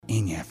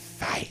in your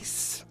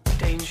face.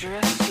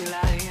 Dangerous, you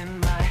lie in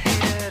my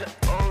head.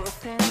 All the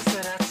things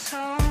that I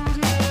told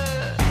you.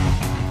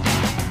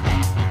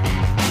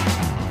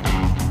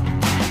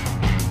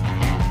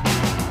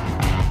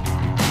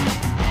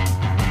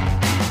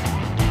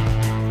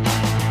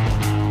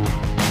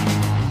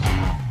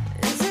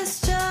 Is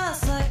this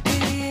just like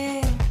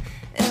being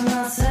in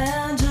Los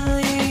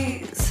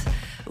Angeles,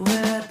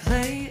 where I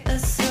play a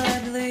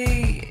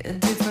slightly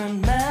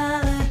different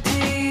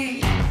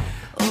melody?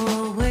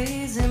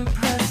 Always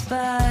impressed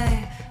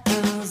by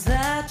those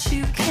that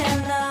you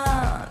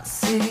cannot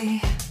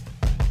see.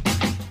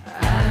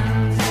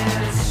 And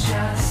it's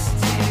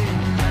just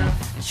enough.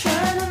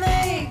 Trying to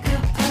make a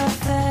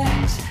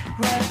perfect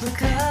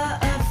replica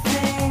of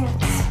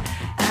things.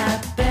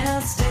 At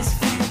best is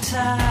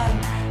futile,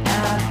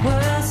 at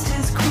worst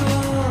is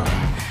cruel.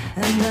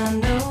 And I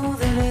know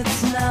that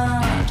it's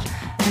not,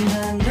 and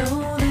I know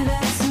that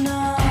it's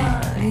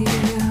not you.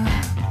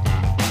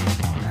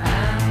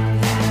 And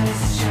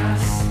it's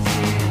just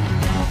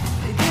enough.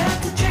 Forget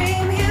the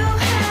dream you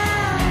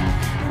had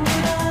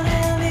without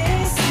any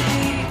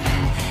sleep.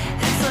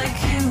 It's like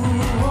you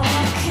were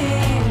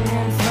walking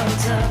in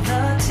front of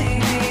the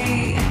TV.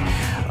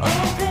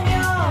 Open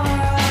your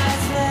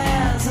eyes,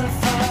 there's a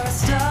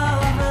forest of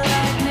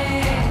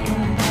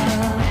lightning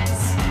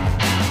bugs.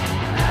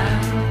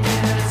 And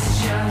it's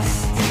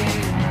just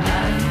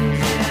enough.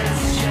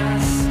 It's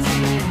just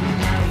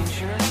enough.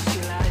 Dangerous,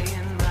 you lie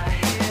in my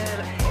head.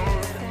 All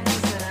the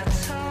things that I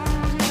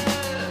told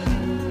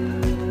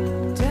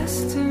you.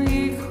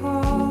 Destiny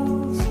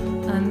calls.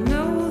 I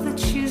know that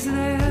she's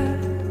there.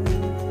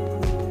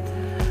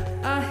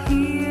 I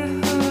hear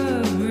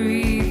her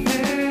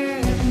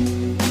breathing.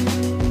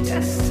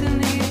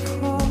 Destiny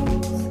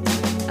calls.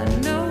 I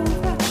know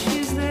that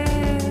she's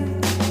there.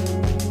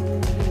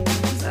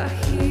 'Cause I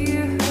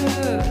hear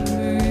her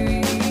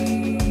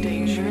breathe.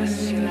 Dangerous,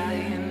 you lie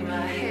in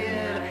my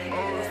head.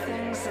 All the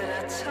things that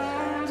I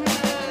told you.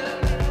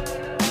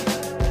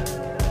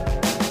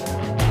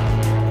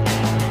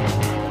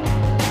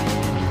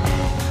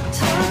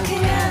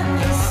 Talking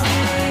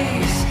endlessly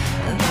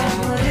about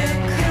what it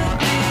could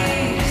be.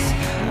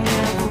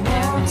 Never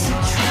want to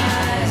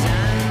try.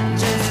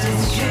 Just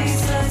as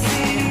chase I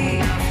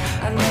see.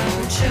 I've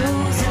never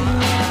chosen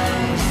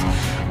life.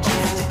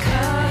 Just a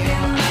cog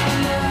in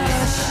the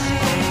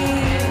machine.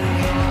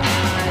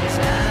 And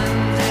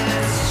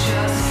it's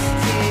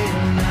just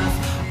enough.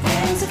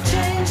 Things have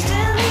changed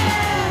in the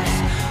years.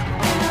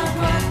 We're not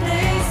what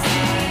they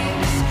seem.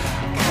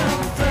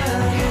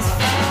 Comfort is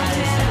found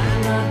in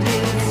not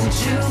needing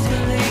to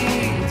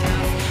believe.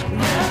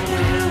 Not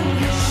through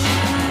your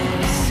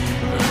shoes.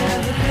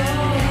 Never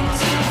going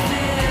to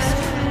fit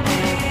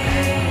me.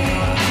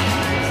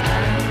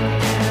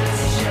 And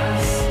it's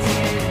just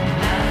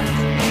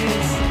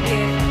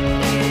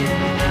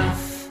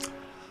enough.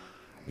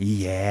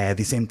 Yeah,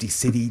 this empty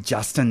city,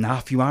 just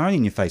enough. You are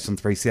in your face on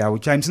 3CR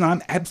with James, and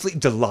I'm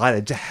absolutely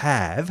delighted to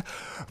have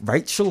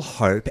Rachel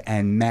Hope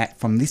and Matt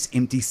from This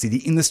Empty City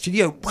in the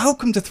studio.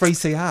 Welcome to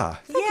 3CR.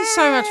 Thank you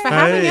so much for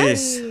having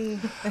us.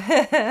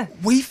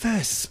 We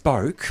first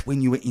spoke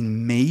when you were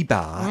in Me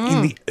Bar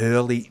in the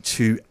early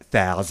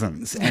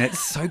 2000s, and it's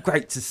so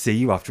great to see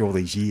you after all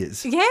these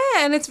years. Yeah,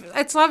 and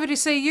it's lovely to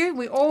see you.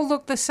 We all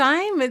look the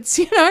same. It's,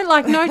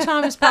 like no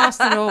time has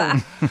passed at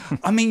all.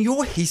 I mean,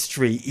 your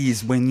history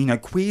is when,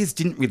 queers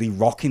didn't really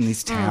rock in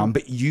this town,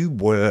 but you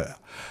were.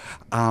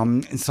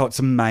 And so it's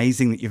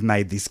amazing that you've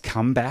made this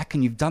comeback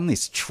and you've done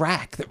this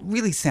track that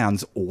really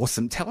sounds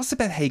awesome. Tell us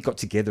about how you got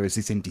together as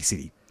This Empty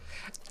City.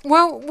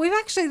 Well,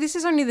 this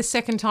is only the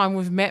second time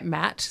we've met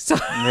Matt. So,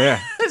 Yeah.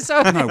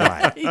 so No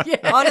way.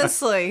 yeah.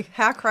 Honestly,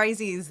 how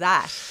crazy is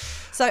that?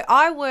 So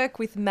I work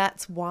with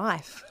Matt's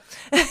wife.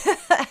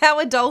 How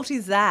adult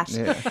is that?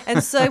 Yeah.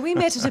 And so we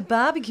met at a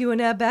barbecue in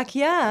our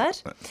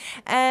backyard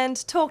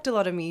and talked a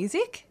lot of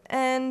music.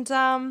 And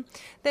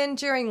then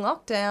during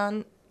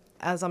lockdown,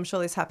 as I'm sure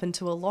this happened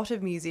to a lot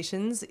of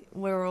musicians,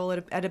 we were all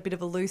at a bit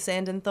of a loose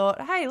end and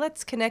thought, hey,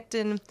 let's connect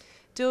and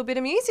do a bit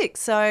of music.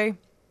 So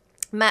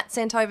Matt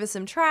sent over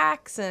some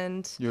tracks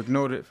and You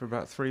ignored it for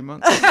about 3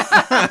 months.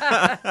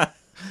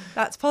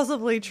 that's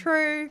possibly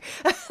true.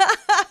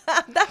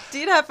 That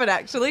did happen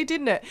actually,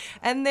 didn't it?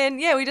 And then,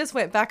 we just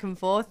went back and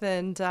forth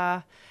and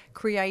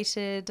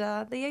created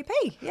the EP.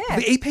 Yeah.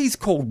 The EP is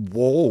called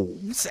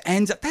Walls,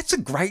 and that's a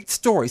great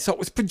story. So it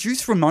was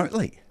produced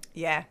remotely.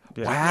 Yeah.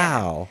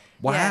 Wow.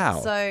 Wow. Yeah.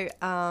 So,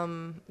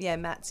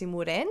 Matt's in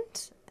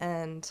Woodend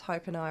and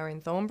Hope and I are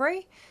in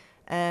Thornbury.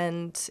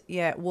 And,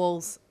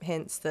 Walls,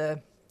 hence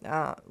the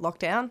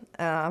lockdown.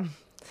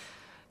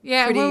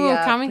 Yeah, pretty, when we were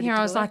coming pretty here,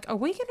 I was killer. like, are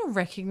we going to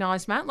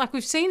recognise Matt? Like,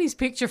 we've seen his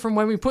picture from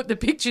when we put the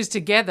pictures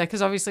together,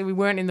 because obviously we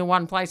weren't in the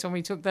one place when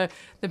we took the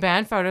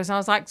band photos. And I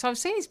was like, so I've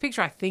seen his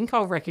picture. I think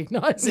I'll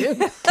recognise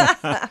him.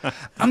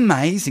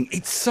 Amazing.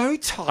 It's so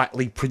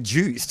tightly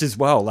produced as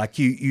well. Like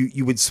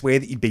you would swear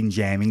that you'd been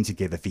jamming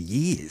together for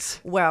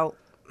years. Well,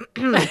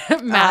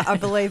 Matt, I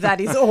believe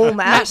that is all Matt.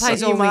 Matt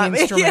plays all the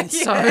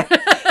instruments. So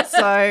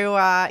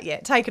So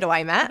take it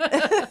away,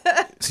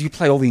 Matt. So you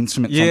play all the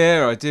instruments on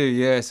Yeah, I do.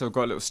 Yeah, so I've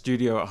got a little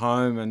studio at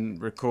home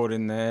and record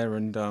in there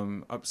and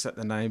upset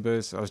the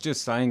neighbours. I was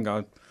just saying,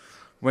 I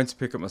went to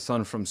pick up my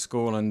son from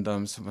school and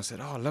someone said,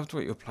 "Oh, I loved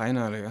what you were playing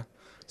earlier."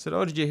 I said,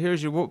 "Oh, did you hear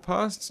as you walked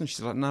past?" And she's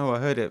like, "No, I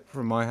heard it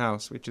from my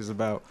house, which is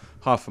about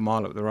half a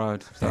mile up the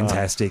road." So,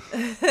 Fantastic.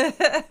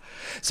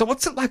 So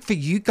what's it like for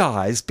you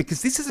guys?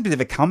 Because this is a bit of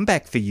a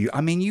comeback for you.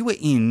 I mean, you were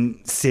in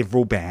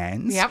several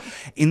bands Yep.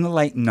 in the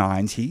late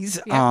 90s.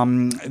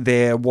 Yep.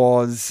 There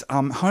was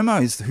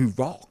Homos Who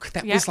Rock.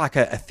 That Yep. was like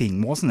a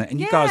thing, wasn't it? And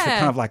you guys were Yeah.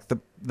 kind of like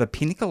the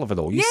pinnacle of it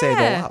all. You set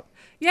it all up.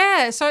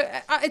 Yeah, so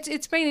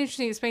it's been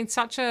interesting. It's been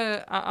such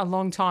a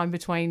long time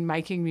between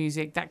making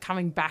music, that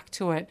coming back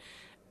to it,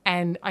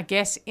 and I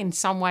guess in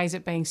some ways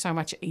it being so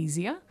much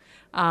easier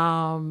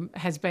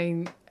has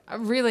been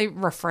really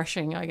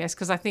refreshing, I guess,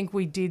 because I think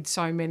we did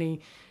so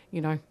many,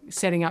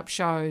 setting up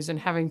shows and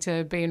having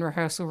to be in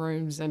rehearsal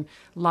rooms and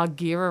lug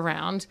gear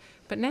around.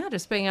 But now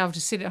just being able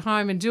to sit at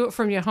home and do it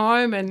from your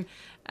home and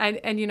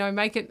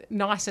make it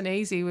nice and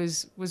easy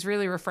was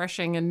really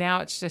refreshing. And now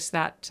it's just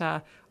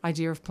that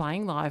idea of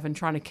playing live and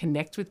trying to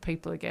connect with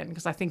people again,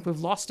 because I think we've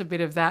lost a bit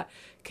of that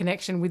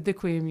connection with the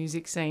queer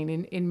music scene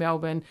in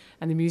Melbourne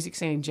and the music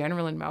scene in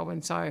general in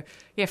Melbourne. So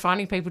yeah,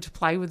 finding people to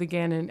play with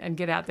again and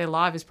get out there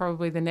live is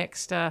probably the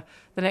next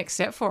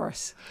step for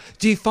us.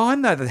 Do you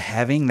find though that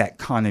having that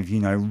kind of,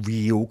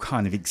 real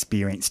kind of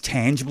experience,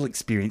 tangible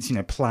experience,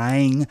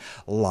 playing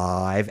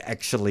live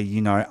actually,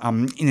 in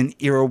an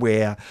era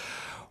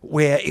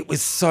where it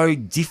was so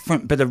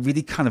different but a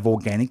really kind of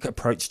organic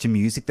approach to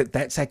music,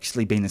 that's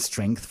actually been a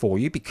strength for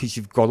you because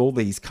you've got all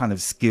these kind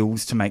of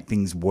skills to make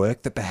things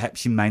work that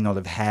perhaps you may not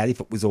have had if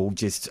it was all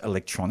just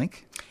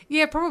electronic?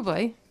 Yeah,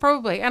 probably.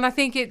 And I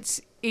think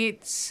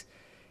it's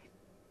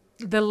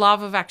the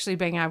love of actually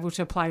being able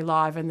to play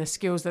live and the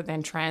skills that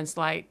then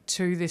translate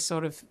to this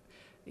sort of,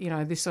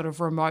 this sort of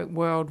remote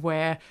world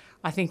where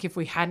I think if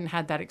we hadn't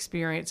had that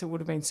experience, it would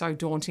have been so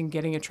daunting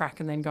getting a track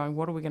and then going,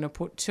 what are we going to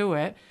put to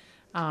it?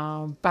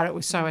 But it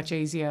was so much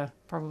easier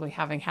probably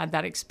having had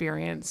that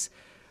experience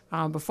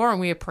before, and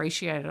we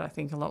appreciate it, I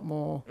think, a lot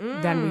more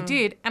than we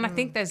did. And I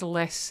think there's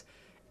less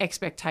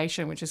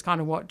expectation, which is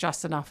kind of what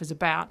Just Enough is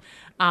about.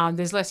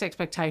 There's less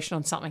expectation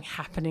on something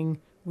happening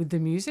with the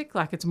music.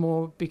 Like, it's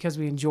more because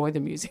we enjoy the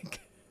music.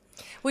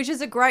 Which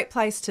is a great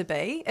place to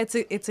be.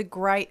 It's a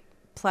great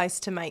place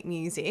to make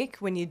music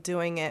when you're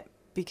doing it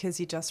because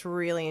you just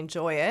really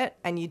enjoy it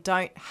and you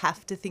don't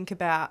have to think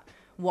about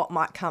what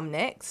might come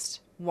next.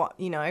 What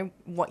you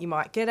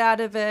might get out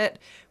of it.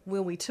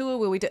 Will we tour?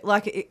 Will we do?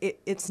 Like,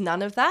 it's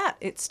none of that.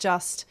 It's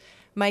just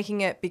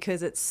making it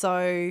because it's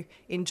so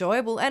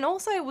enjoyable. And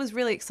also it was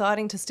really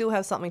exciting to still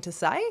have something to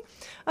say.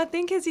 I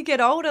think as you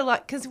get older,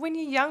 because when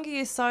you're younger,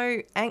 you're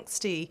so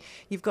angsty.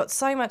 You've got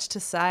so much to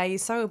say. You're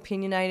so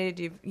opinionated.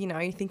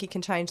 You think you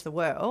can change the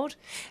world.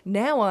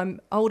 Now I'm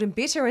old and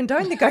bitter and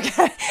don't think I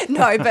can.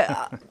 No,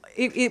 but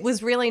it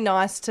was really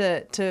nice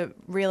to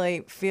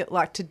really feel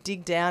like to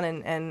dig down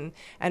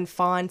and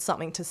find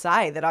something to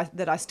say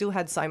that I still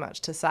had so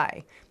much to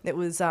say. It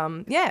was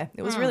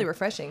it was really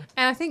refreshing.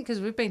 And I think because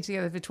we've been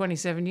together for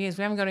 27 years,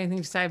 we haven't got anything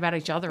to say about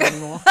each other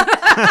anymore.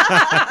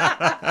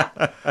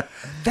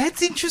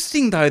 That's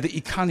interesting, though, that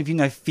you kind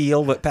of,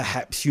 feel that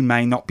perhaps you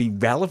may not be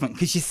relevant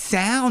because your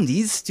sound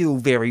is still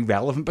very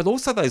relevant, but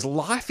also those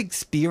life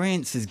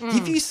experiences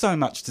give you so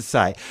much to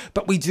say.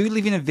 But we do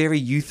live in a very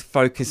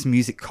youth-focused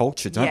music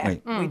culture, don't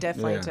we? We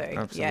definitely do.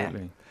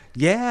 Absolutely.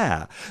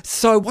 Yeah.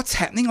 So what's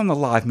happening on the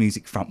live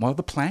music front? What are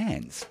the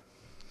plans?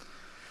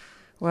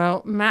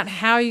 Well, Matt,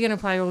 how are you going to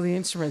play all the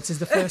instruments is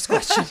the first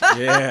question.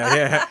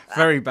 Yeah,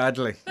 very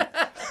badly.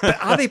 But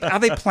are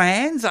there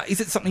plans? Is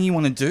it something you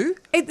want to do?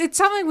 It's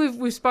something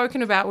we've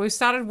spoken about. We've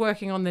started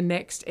working on the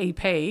next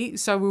EP,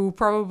 so we will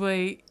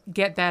probably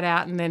get that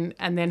out and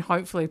then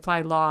hopefully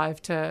play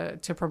live to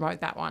promote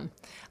that one.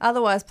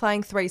 Otherwise,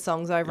 playing 3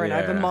 songs over and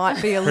over Yeah.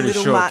 might be a Pretty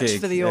little short much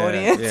gig. for the Yeah,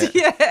 audience.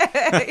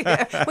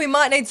 Yeah. We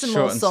might need some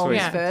Short more and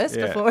songs sweet. first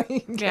Yeah. before we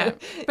go. Yeah,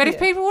 but if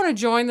people want to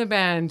join the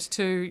band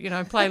to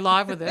play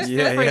live with us,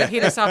 Yeah, feel free yeah. to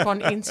hit us up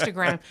on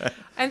Instagram.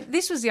 And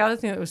this was the other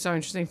thing that was so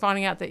interesting,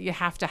 finding out that you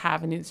have to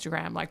have an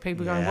Instagram. Like,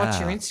 people going, "What's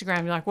your Yeah.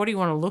 Instagram?" You're like, "What do you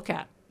want to look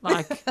at?"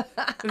 Like,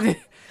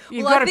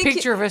 you've Well, I got a think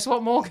picture of us.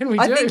 What more can we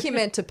do? I think you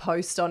meant to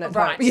post on it.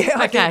 Right. But yeah,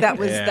 I Okay. think that's Yeah, where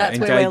we're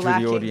engage with the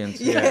lacking.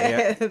 audience.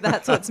 Yeah, Yeah,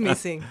 that's what's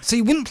missing. So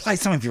you wouldn't play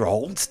some of your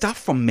old stuff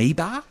from Me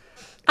Bar?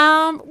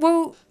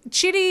 Well,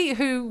 Chitty,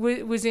 who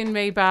was in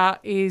Me Bar,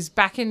 is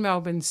back in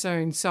Melbourne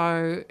soon.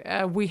 So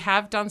we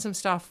have done some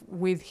stuff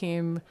with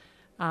him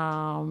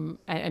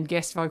and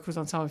guest vocals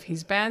on some of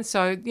his bands.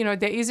 So,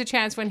 there is a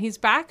chance when he's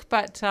back.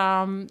 But,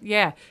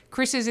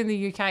 Chris is in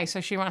the UK, so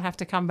she won't have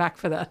to come back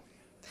for that.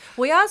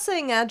 We are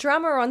seeing our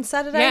drummer on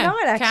Saturday Yeah,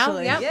 night, Cal,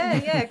 actually. yep.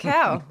 Yeah,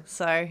 Cal.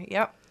 So,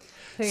 yep.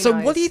 So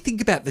knows? what do you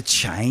think about the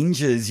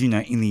changes, in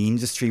the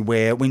industry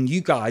where when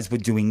you guys were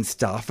doing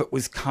stuff, it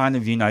was kind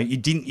of, you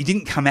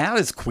didn't come out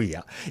as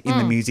queer in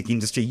the music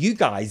industry. You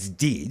guys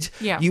did.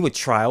 Yeah. You were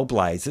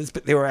trailblazers,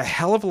 but there were a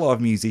hell of a lot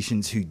of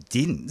musicians who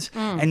didn't.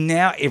 And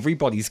now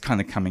everybody's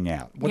kind of coming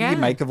out. What do Yeah. you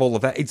make of all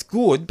of that? It's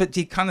good, but do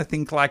you kind of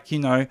think like,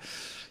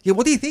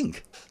 what do you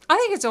think? I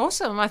think it's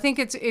awesome. I think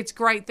it's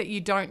great that you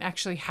don't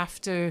actually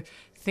have to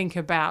think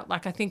about,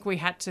 like, I think we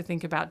had to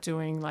think about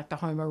doing like the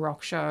Homo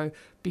Rock show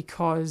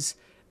because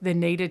there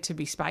needed to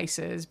be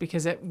spaces,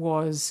 because it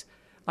was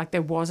like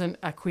there wasn't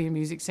a queer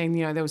music scene.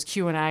 There was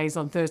Q&As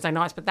on Thursday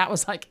nights, but that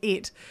was like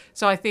it.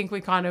 So I think we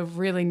kind of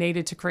really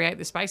needed to create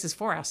the spaces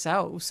for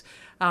ourselves,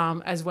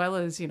 as well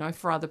as,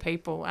 for other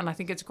people. And I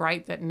think it's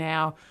great that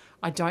now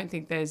I don't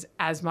think there's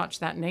as much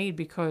that need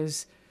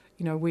because,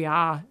 we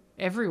are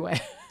everywhere.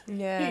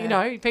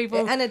 Yeah.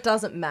 People... And it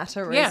doesn't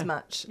matter Yeah. as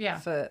much Yeah.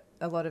 for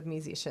a lot of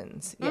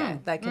musicians. Yeah,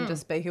 they can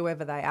just be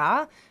whoever they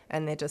are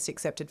and they're just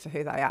accepted for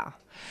who they are.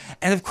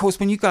 And of course,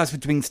 when you guys were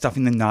doing stuff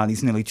in the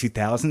 90s and early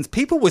 2000s,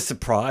 people were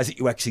surprised that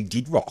you actually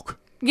did rock.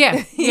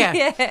 Yeah,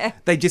 yeah.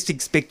 They just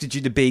expected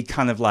you to be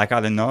kind of like, I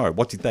don't know,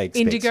 what did they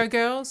expect? Indigo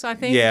Girls, I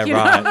think. Yeah, you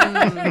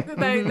right.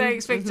 know? they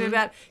expected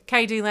that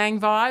KD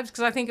Lang vibes,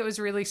 because I think it was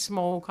really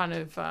small kind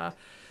of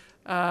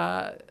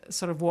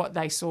sort of what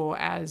they saw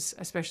as,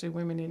 especially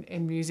women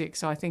in music.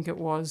 So I think it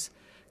was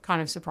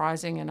kind of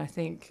surprising, and I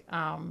think,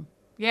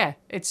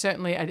 it's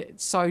certainly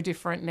it's so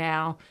different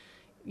now,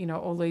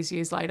 all these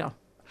years later.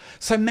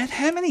 So, Matt,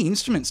 how many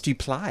instruments do you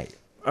play?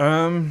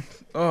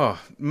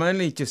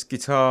 Mainly just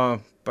guitar,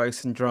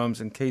 bass and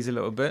drums and keys a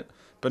little bit,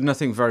 but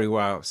nothing very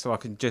well, so I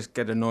can just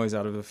get a noise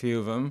out of a few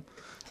of them.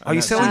 Oh,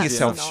 you're selling That's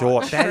yourself not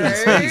short.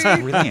 That is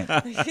brilliant.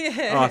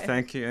 Oh,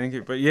 thank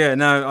you. But yeah,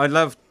 no, I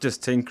love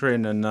just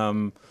tinkering, and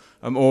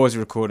I'm always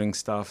recording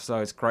stuff, so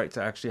it's great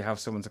to actually have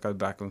someone to go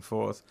back and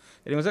forth.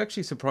 And it was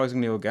actually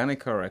surprisingly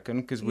organic, I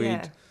reckon, because we'd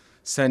Yeah.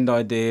 send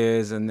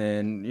ideas, and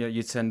then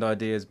you'd send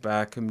ideas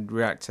back and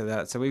react to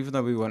that. So even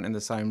though we weren't in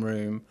the same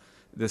room,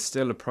 there's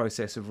still a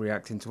process of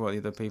reacting to what the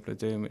other people are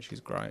doing, which is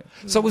great.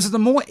 So, was it a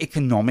more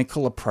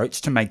economical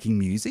approach to making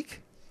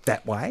music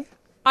that way?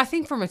 I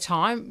think from a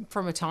time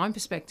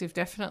perspective,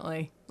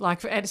 definitely.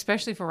 Like, and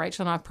especially for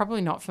Rachel and I,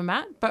 probably not for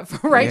Matt, but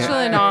for Rachel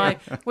and I,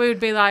 we would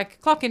be like,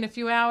 clock in a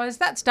few hours,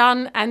 that's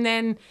done, and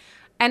then,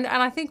 and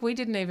I think we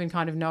didn't even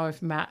kind of know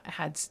if Matt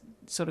had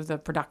sort of the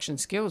production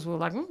skills. We were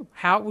like,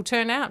 how it will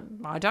turn out,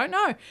 I don't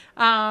know.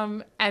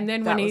 And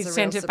then when That he was a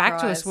sent real it back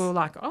to us, surprise. we were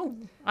like, oh,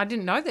 I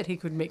didn't know that he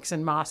could mix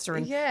and master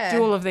and Yeah.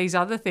 do all of these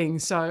other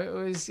things. So it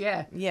was,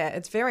 Yeah,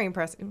 it's very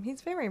impressive.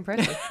 He's very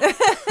impressive.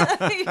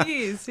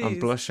 he is. I'm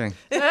blushing.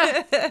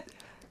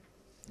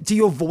 Do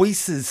your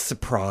voices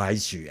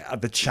surprise you? Are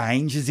the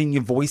changes in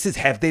your voices?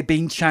 Have there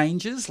been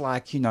changes?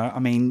 Like,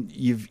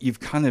 you've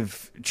kind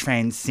of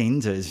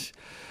transcended.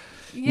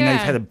 yeah.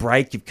 You've had a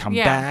break, you've come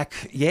Yeah.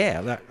 back. Yeah.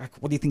 Like,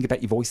 what do you think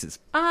about your voices?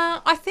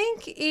 I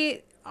think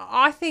it's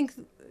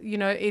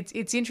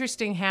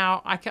interesting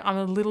how I'm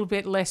a little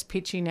bit less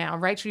pitchy now.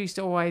 Rachel used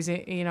to always,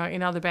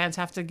 in other bands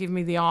have to give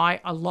me the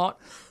eye a lot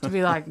to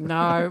be like,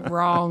 no,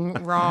 wrong.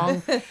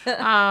 And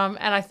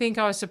I think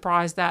I was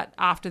surprised that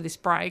after this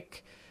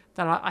break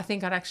that I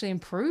think I'd actually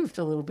improved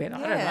a little bit. I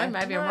don't know,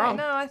 maybe I'm wrong.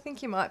 No, I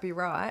think you might be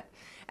right.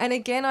 And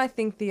again, I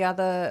think the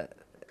other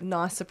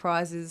nice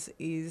surprises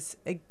is,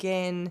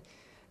 again,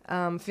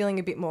 feeling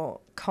a bit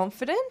more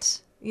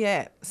confident.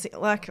 Yeah,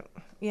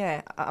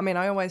 I mean,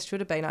 I always should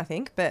have been, I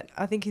think, but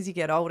I think as you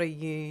get older,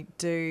 you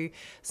do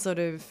sort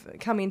of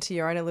come into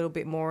your own a little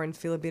bit more and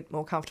feel a bit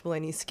more comfortable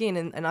in your skin,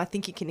 and I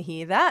think you can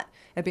hear that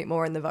a bit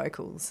more in the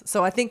vocals.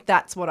 So I think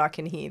that's what I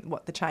can hear,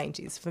 what the change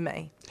is for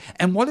me.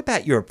 And what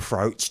about your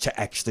approach to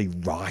actually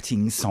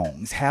writing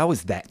songs? How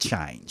has that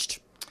changed?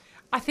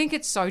 I think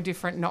it's so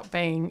different not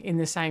being in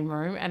the same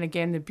room. And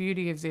again, the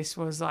beauty of this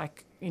was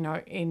like,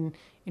 in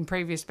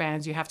previous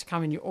bands, you have to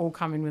come in, you all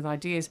come in with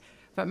ideas.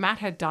 But Matt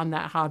had done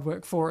that hard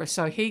work for us.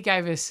 So he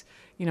gave us,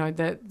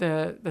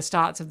 the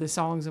starts of the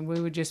songs, and we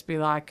would just be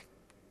like,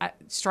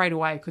 straight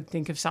away could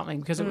think of something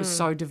because it was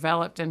so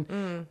developed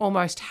and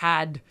almost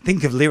had...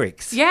 Think of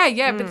lyrics.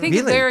 Yeah, but think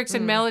of Really? lyrics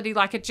and melody,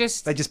 like it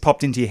just... They just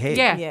popped into your head.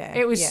 Yeah,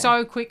 it was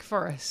so quick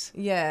for us.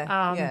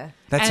 Yeah.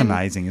 That's And-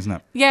 amazing, isn't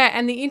it? Yeah,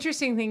 and the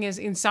interesting thing is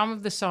in some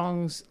of the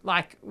songs,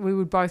 like we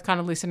would both kind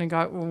of listen and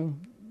go, well,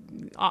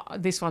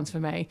 this one's for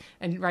me.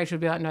 And Rachel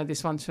would be like, no,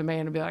 this one's for me.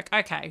 And I'd be like,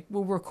 okay,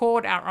 we'll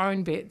record our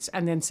own bits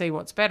and then see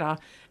what's better.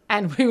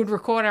 And we would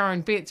record our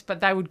own bits, but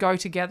they would go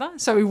together,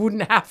 so we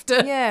wouldn't have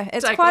to. Yeah,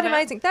 it's take quite one out.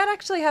 amazing. That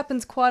actually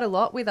happens quite a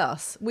lot with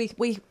us.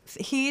 We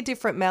hear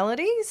different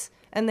melodies,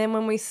 and then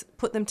when we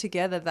put them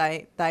together,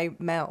 they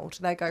meld.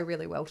 They go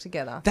really well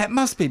together. That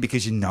must be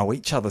because you know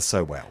each other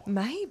so well.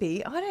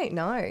 Maybe, I don't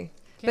know.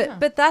 Yeah.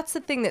 But that's the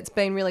thing that's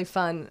been really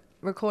fun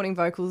recording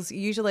vocals,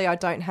 usually I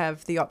don't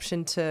have the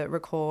option to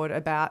record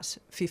about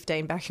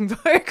 15 backing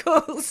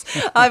vocals.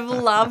 I've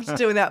loved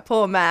doing that.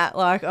 Poor Matt,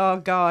 like, oh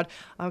God,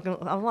 I'm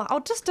like, I'll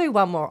just do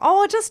one more.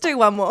 Oh, I'll just do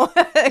one more,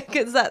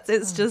 because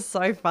it's just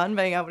so fun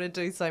being able to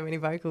do so many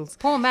vocals.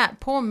 Poor Matt,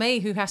 poor me,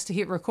 who has to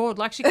hit record.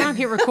 Like, she can't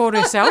hit record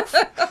herself.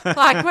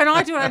 Like, when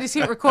I do it, I just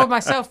hit record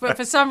myself. But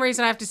for some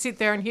reason, I have to sit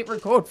there and hit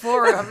record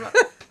for her.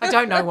 I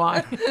don't know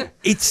why.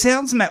 It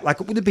sounds, Matt, like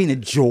it would have been a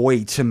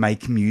joy to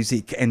make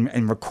music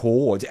and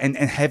record and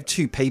have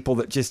two people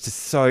that just are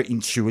so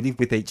intuitive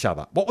with each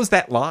other. What was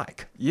that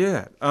like?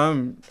 Yeah,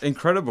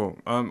 incredible.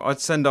 I'd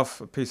send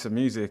off a piece of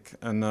music,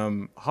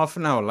 and half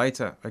an hour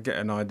later, I get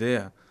an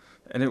idea,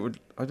 and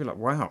I'd be like,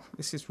 "Wow,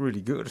 this is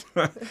really good,"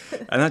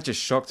 and that just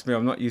shocked me.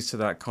 I'm not used to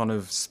that kind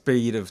of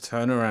speed of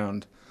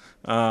turnaround.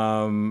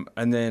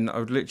 And then I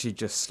would literally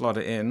just slot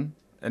it in,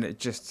 and it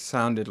just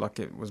sounded like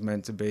it was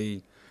meant to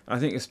be. I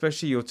think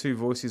especially your two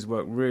voices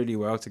work really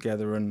well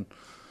together, and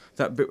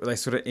that bit where they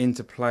sort of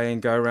interplay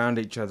and go around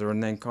each other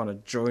and then kind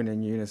of join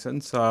in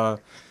unison. So,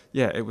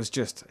 yeah, it was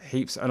just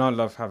heaps. And I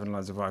love having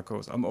loads of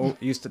vocals. I'm all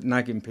used to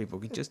nagging people.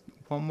 Just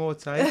one more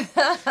take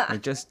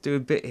and just do a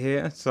bit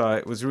here. So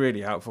it was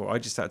really helpful. I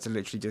just had to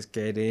literally just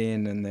get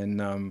in, and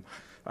then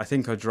I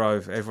think I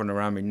drove everyone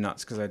around me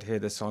nuts because I'd hear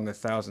the song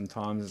 1,000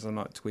 times as I'm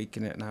like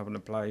tweaking it and having to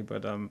play.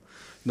 But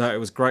no, it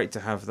was great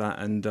to have that,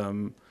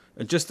 and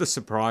just the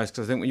surprise,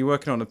 because I think when you're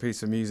working on a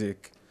piece of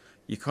music,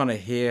 you kind of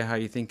hear how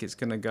you think it's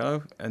going to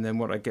go, and then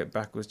what I get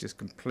back was just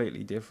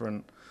completely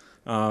different.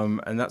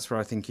 And that's where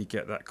I think you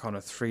get that kind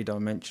of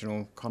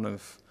three-dimensional kind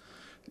of,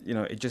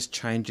 it just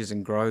changes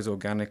and grows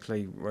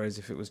organically, whereas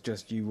if it was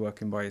just you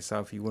working by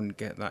yourself, you wouldn't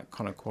get that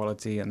kind of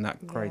quality and that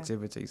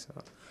creativity. So,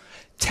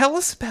 Tell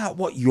us about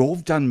what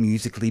you've done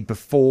musically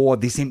before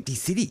this Empty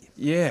City.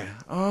 yeah,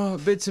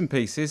 bits and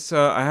pieces.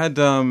 So I had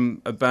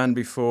a band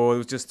before. It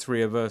was just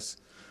three of us.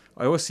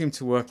 I always seem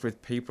to work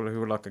with people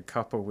who are like a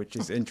couple, which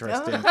is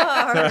interesting.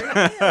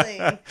 Oh,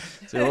 really?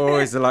 So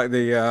always like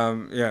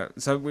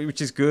the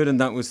which is good, and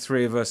that was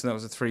three of us, and that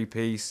was a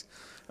three-piece.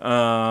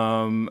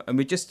 And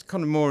we just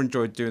kind of more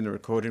enjoyed doing the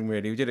recording,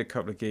 really. We did a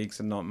couple of gigs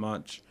and not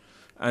much.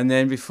 And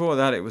then before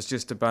that, it was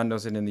just a band I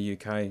was in the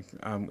UK,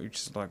 which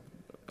is like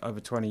over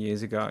 20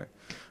 years ago,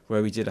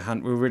 where we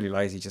were really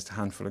lazy, just a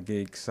handful of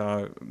gigs.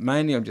 So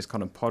mainly I'm just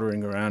kind of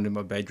pottering around in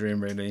my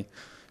bedroom, really.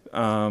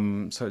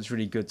 So it's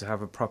really good to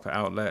have a proper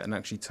outlet and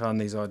actually turn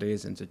these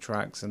ideas into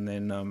tracks, and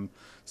then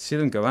see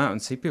them go out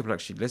and see people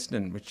actually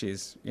listening, which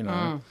is,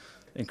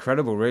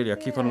 incredible, really. I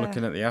keep on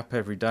looking at the app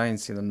every day and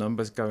see the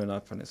numbers going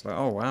up, and it's like,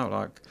 oh, wow,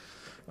 like,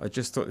 I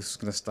just thought this was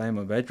going to stay in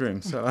my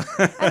bedroom. So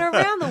And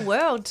around the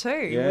world too,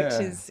 Yeah.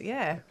 which is,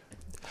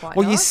 quite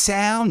Well, your nice.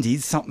 sound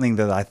is something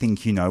that I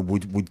think,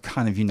 would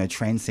kind of,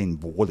 transcend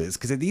borders,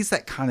 because it is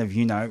that kind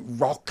of,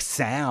 rock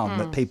sound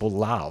that people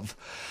love.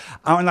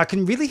 And I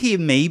can really hear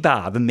the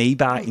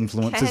Me-Bar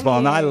influence as Can well.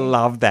 And I you?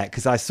 love that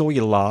because I saw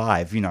you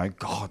live,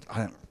 God,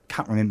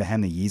 can't remember how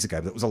many years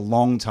ago, but it was a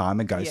long time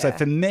ago. So Yeah.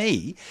 for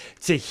me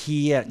to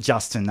hear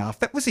Just Enough,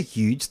 that was a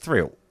huge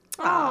thrill.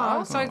 Oh,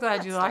 I'm so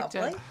glad you liked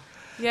lovely. it.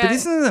 Yeah. But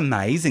isn't it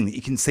amazing that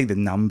you can see the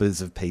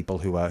numbers of people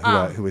who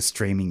are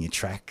streaming your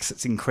tracks?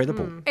 It's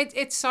incredible.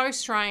 It's so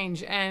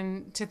strange,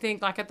 and to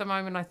think, like, at the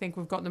moment, I think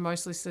we've got the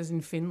most listeners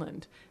in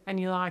Finland, and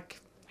you're like,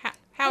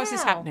 how is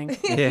this Wow. happening?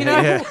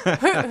 Yeah,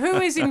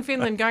 Who is in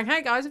Finland going,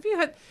 hey guys, have you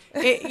heard?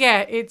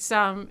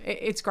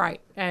 It's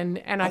great, and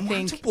I I think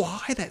wonder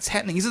why that's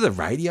happening. Is it a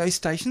radio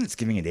station that's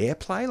giving it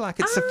airplay? Like,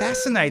 it's a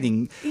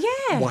fascinating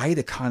way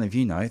to kind of,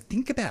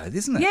 think about it,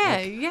 isn't it? Yeah,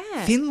 Like,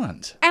 yeah.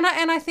 Finland. And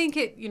I think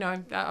it,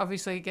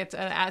 obviously it gets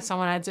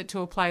someone adds it to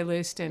a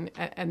playlist,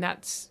 and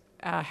that's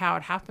how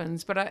it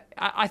happens. But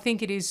I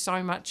think it is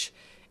so much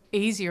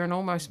easier and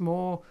almost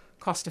more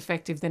cost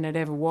effective than it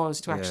ever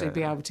was to actually be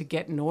Yeah. able to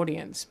get an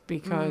audience,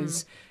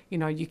 because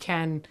you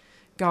can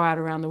go out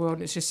around the world,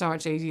 and it's just so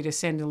much easier to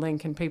send a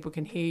link and people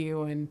can hear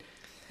you. And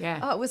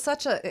Oh, it was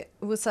such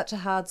a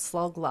hard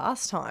slog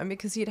last time,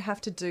 because you'd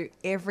have to do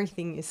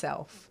everything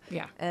yourself.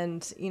 Yeah.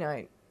 And,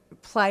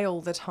 play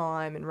all the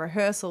time and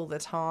rehearse all the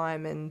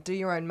time and do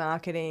your own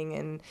marketing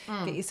and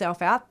get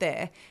yourself out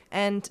there.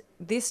 And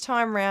this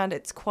time round,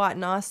 it's quite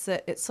nice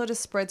that it sort of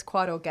spreads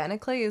quite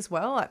organically as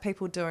well. Like,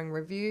 people doing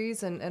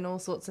reviews and all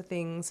sorts of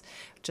things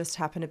just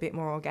happen a bit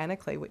more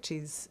organically, which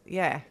is,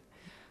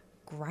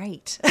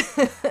 great.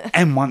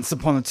 And once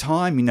upon a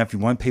time, if you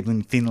want people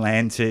in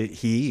Finland to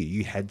hear you,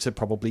 you had to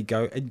probably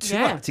go a tour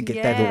Yeah. to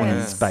get that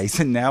audience Yes. base.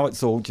 And now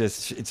it's all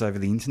it's over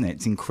the internet.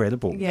 It's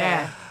incredible.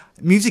 Yeah.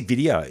 Music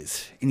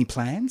videos. Any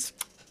plans?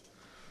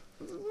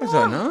 I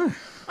don't know.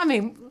 I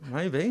mean,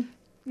 Maybe.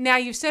 now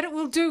you've said it,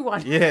 we'll do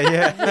one.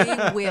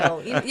 Yeah. We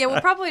will. Yeah,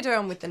 we'll probably do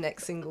them with the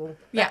next single.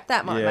 Yeah.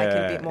 That might make it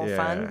a Yeah, bit more yeah,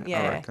 fun. I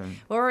Yeah. reckon.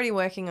 We're already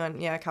working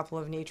on a couple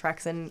of new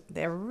tracks, and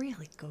they're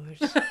really good.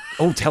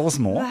 Oh, tell us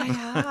more. They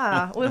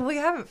are. Well, we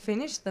haven't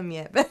finished them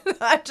yet, but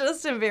I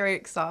just am very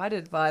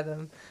excited by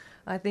them.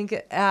 I think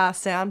our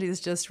sound is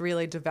just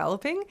really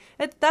developing.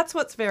 That's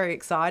what's very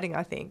exciting,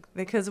 I think,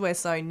 because we're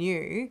so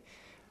new.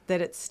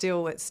 that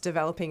it's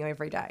developing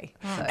every day.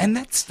 So. And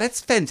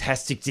that's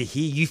fantastic to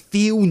hear. You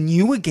feel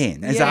new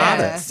again as Yeah.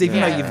 artists, even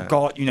though Yeah. you've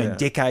got, Yeah.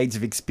 decades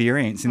of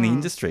experience in the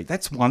industry.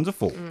 That's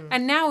wonderful.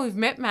 And now we've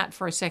met Matt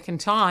for a second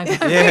time.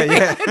 Yeah,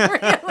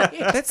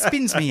 yeah. That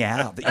spins me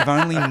out that you've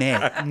only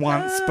met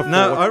once before.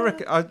 No, I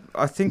reckon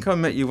I think I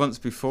met you once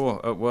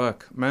before at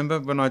work. Remember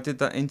when I did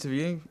that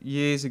interview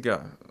years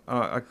ago?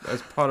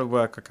 As part of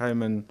work, I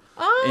came and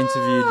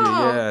interviewed you.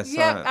 Yeah, so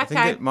yeah, I think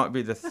okay. it might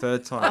be the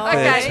third time. Oh,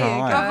 Third Okay, time.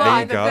 good There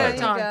line, you the go. third There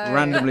you time. go.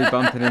 Randomly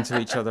bumping into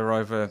each other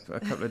over a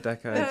couple of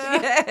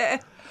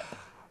decades.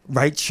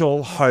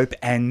 Rachel, Hope,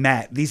 and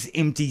Matt, this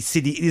empty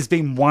city. It has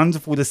been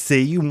wonderful to see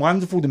you,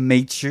 wonderful to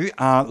meet you.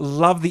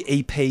 Love the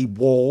EP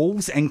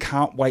Walls, and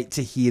can't wait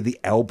to hear the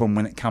album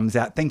when it comes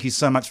out. Thank you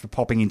so much for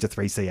popping into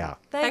 3CR.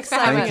 Thanks for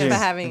so having much us. for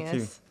having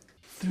Thank us.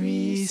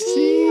 you.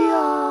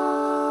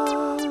 3CR.